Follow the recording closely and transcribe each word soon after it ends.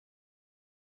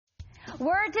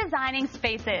We're Designing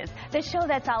Spaces, the show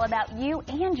that's all about you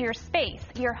and your space,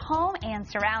 your home and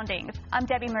surroundings. I'm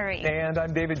Debbie Marie. And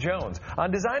I'm David Jones. On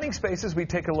Designing Spaces, we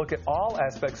take a look at all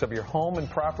aspects of your home and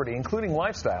property, including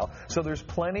lifestyle, so there's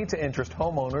plenty to interest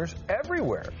homeowners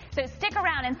everywhere. So stick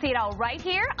around and see it all right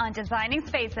here on Designing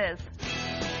Spaces.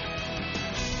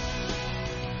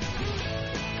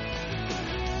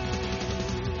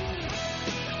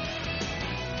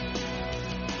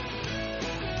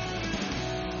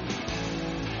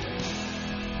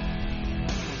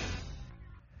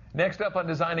 Next up on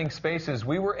Designing Spaces,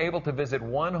 we were able to visit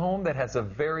one home that has a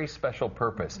very special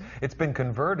purpose. It's been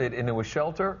converted into a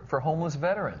shelter for homeless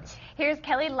veterans. Here's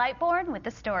Kellie Lightbourne with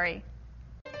the story.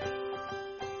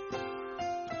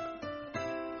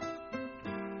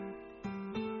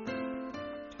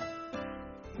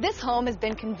 This home has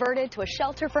been converted to a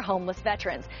shelter for homeless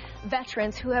veterans,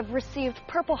 veterans who have received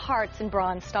Purple Hearts and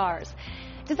Bronze Stars.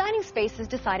 Designing Spaces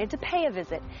decided to pay a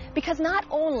visit because not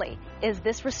only is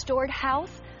this restored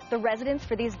house the residence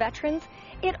for these veterans,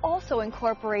 it also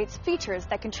incorporates features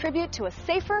that contribute to a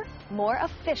safer, more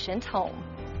efficient home.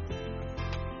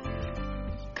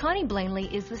 Connie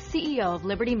Blaney is the CEO of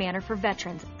Liberty Manor for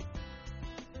Veterans.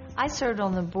 I served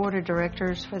on the board of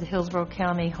directors for the Hillsborough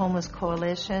County Homeless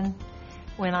Coalition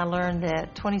when I learned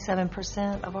that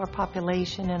 27% of our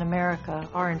population in America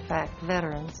are in fact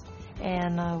veterans.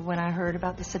 And when I heard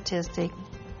about the statistic,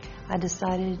 I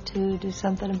decided to do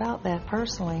something about that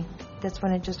personally. That's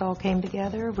when it just all came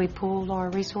together. We pooled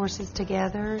our resources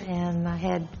together, and I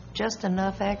had just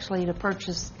enough actually to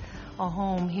purchase a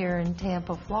home here in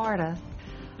Tampa, Florida.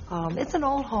 It's an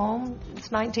old home.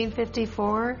 It's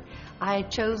 1954. I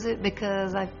chose it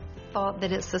because I thought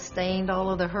that it sustained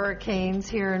all of the hurricanes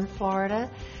here in Florida.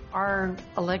 Our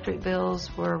electric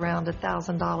bills were around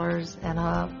 $1,000 and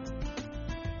up.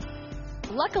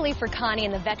 Luckily for Connie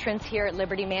and the veterans here at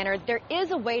Liberty Manor, there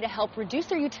is a way to help reduce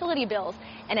their utility bills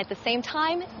and at the same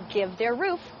time give their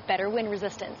roof better wind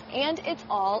resistance. And it's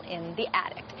all in the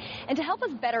attic. And to help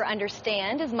us better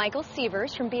understand is Michael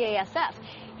Sievers from BASF,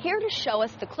 here to show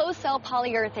us the closed-cell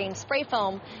polyurethane spray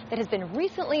foam that has been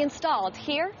recently installed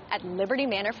here at Liberty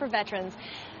Manor for Veterans.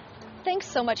 Thanks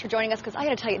so much for joining us, because I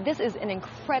got to tell you, this is an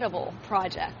incredible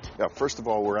project. Yeah, first of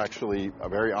all, we're actually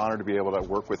very honored to be able to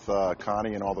work with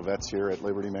Connie and all the vets here at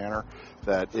Liberty Manor.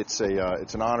 That it's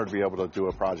an honor to be able to do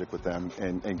a project with them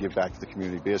and give back to the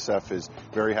community. BASF is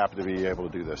very happy to be able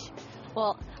to do this.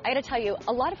 Well, I got to tell you,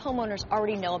 a lot of homeowners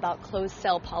already know about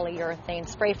closed-cell polyurethane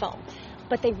spray foam,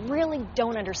 but they really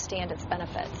don't understand its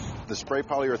benefits. The spray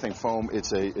polyurethane foam,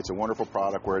 it's a wonderful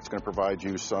product where it's going to provide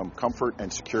you some comfort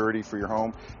and security for your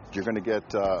home. You're going to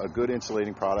get a good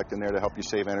insulating product in there to help you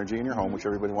save energy in your home, which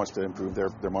everybody wants to improve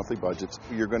their monthly budgets.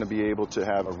 You're going to be able to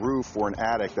have a roof or an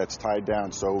attic that's tied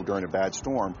down, so during a bad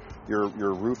storm, your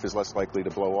roof is less likely to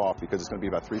blow off because it's going to be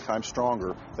about 3 times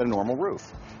stronger than a normal roof.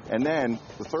 And then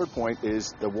the third point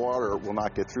is the water will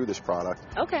not get through this product.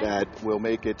 Okay. That will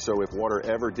make it so if water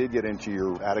ever did get into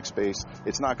your attic space,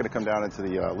 it's not going to come down into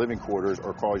the living quarters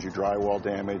or cause you drywall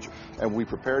damage. And we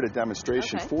prepared a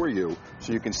demonstration for you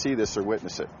so you can see this or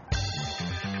witness it.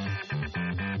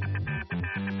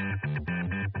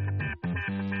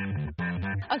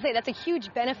 I would say that's a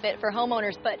huge benefit for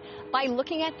homeowners, but by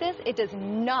looking at this, it does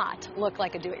not look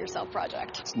like a do-it-yourself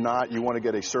project. It's not. You want to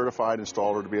get a certified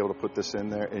installer to be able to put this in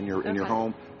there in your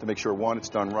home to make sure, one, it's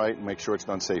done right and make sure it's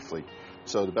done safely.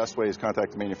 So the best way is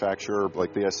contact the manufacturer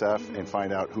like BASF and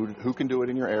find out who can do it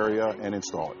in your area and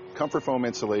install it. Comfort foam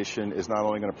insulation is not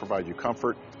only going to provide you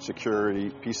comfort, security,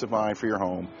 peace of mind for your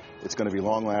home, it's going to be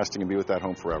long-lasting and be with that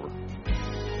home forever.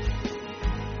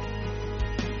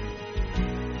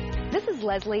 This is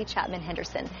Leslie Chapman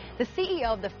Henderson, the CEO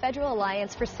of the Federal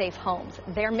Alliance for Safe Homes.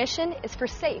 Their mission is for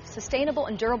safe, sustainable,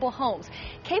 and durable homes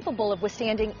capable of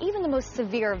withstanding even the most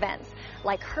severe events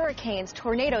like hurricanes,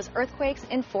 tornadoes, earthquakes,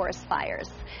 and forest fires.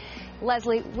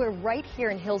 Leslie, we're right here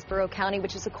in Hillsborough County,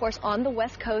 which is, of course, on the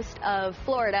west coast of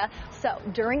Florida. So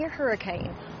during a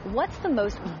hurricane, what's the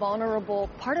most vulnerable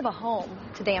part of a home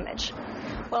to damage?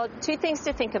 Well, 2 things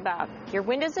to think about. Your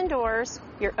windows and doors,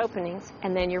 your openings,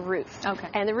 and then your roof. Okay.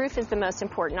 And the roof is the most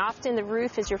important. Often the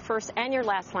roof is your first and your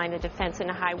last line of defense in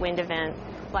a high wind event,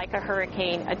 like a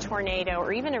hurricane, a tornado,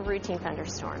 or even a routine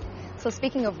thunderstorm. So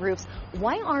speaking of roofs,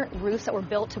 why aren't roofs that were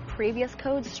built to previous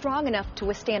codes strong enough to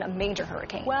withstand a major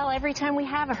hurricane? Well, every time we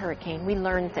have a hurricane, we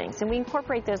learn things, and we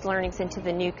incorporate those learnings into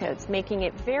the new codes, making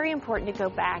it very important to go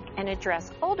back and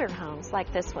address older homes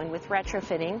like this one with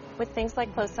retrofitting with things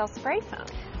like closed-cell spray foam.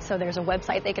 So there's a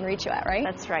website they can reach you at, right?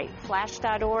 That's right.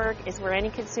 Flash.org is where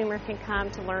any consumer can come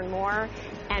to learn more,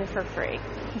 and for free.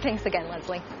 Thanks again,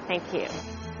 Leslie. Thank you.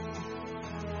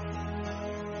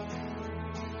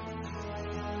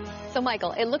 So,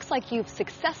 Michael, it looks like you've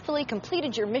successfully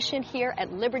completed your mission here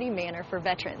at Liberty Manor for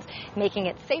veterans, making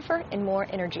it safer and more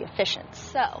energy efficient.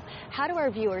 So, how do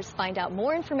our viewers find out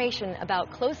more information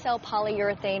about closed-cell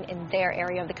polyurethane in their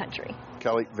area of the country?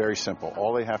 Kelly, very simple.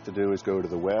 All they have to do is go to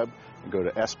the web and go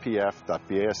to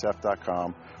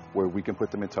spf.basf.com, where we can put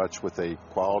them in touch with a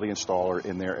quality installer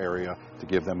in their area to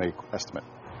give them an estimate.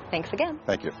 Thanks again.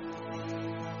 Thank you.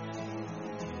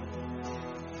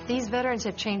 These veterans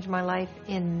have changed my life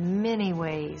in many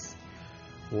ways.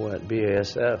 What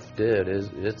BASF did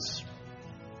is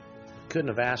couldn't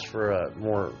have asked for a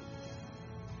more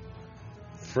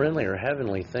friendly or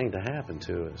heavenly thing to happen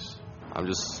to us.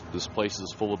 This place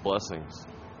is full of blessings.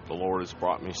 The Lord has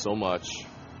brought me so much.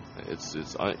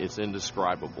 It's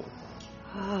indescribable.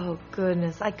 Oh,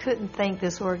 goodness. I couldn't thank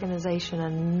this organization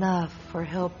enough for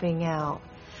helping out.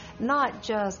 Not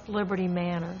just Liberty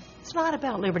Manor. It's not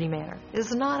about Liberty Manor.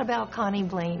 It's not about Connie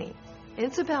Blaney.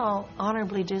 It's about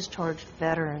honorably discharged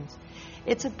veterans.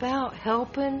 It's about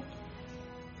helping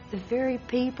the very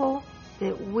people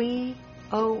that we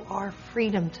owe our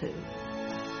freedom to.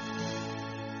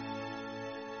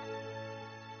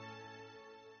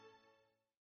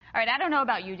 All right, I don't know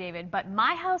about you, David, but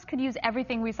my house could use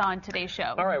everything we saw in today's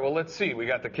show. All right, well, let's see. We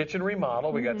got the kitchen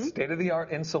remodel. We got state-of-the-art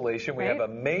insulation. We have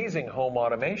amazing home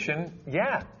automation.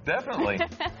 Yeah, definitely.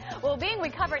 Well, being we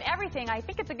covered everything, I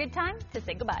think it's a good time to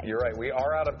say goodbye. You're right. We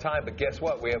are out of time, but guess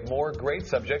what? We have more great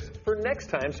subjects for next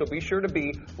time, so be sure to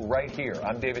be right here.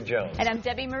 I'm David Jones. And I'm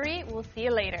Debbie Marie. We'll see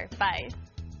you later. Bye.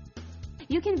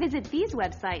 You can visit these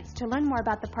websites to learn more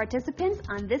about the participants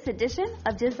on this edition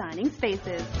of Designing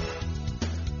Spaces.